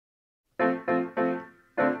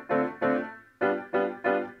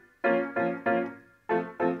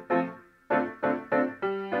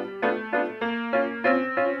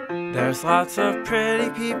There's lots of pretty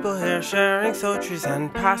people here sharing sotries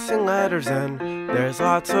and passing letters in. There's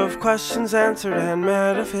lots of questions answered and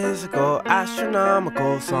metaphysical,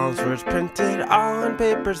 astronomical songs, words printed all on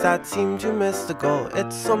papers that seem too mystical.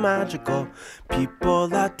 It's so magical. People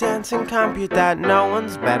that dance and compute that no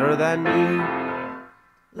one's better than you.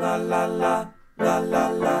 La la la, la la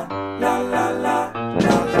la, la la la,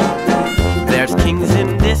 la la la. There's kings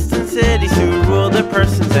in distant cities who rule their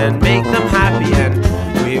persons and make them happy, and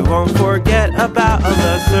we won't forget about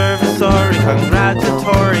the servitory,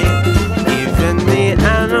 congratulatory. Even the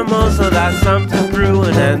animals know that something's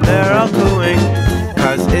brewing and they're all cooing,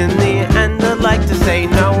 'cause in the end I'd like to say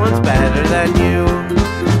no one's better than you.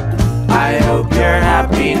 I hope you're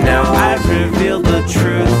happy now I've revealed the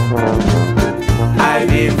truth.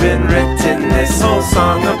 I've even written this whole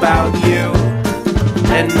song about you,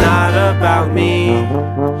 and not about me,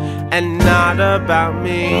 and not about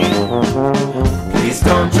me. Please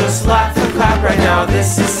don't just laugh and clap right now,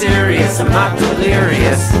 this is serious, I'm not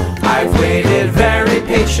delirious. I've waited very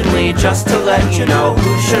patiently just to let you know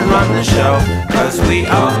who should run the show, 'cause we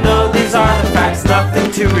all know these are the facts, nothing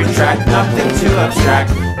to retract, nothing too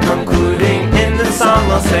abstract. Concluding in the song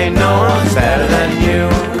I'll say no one's better than you.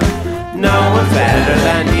 No one's better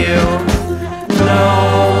than you.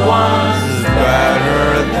 No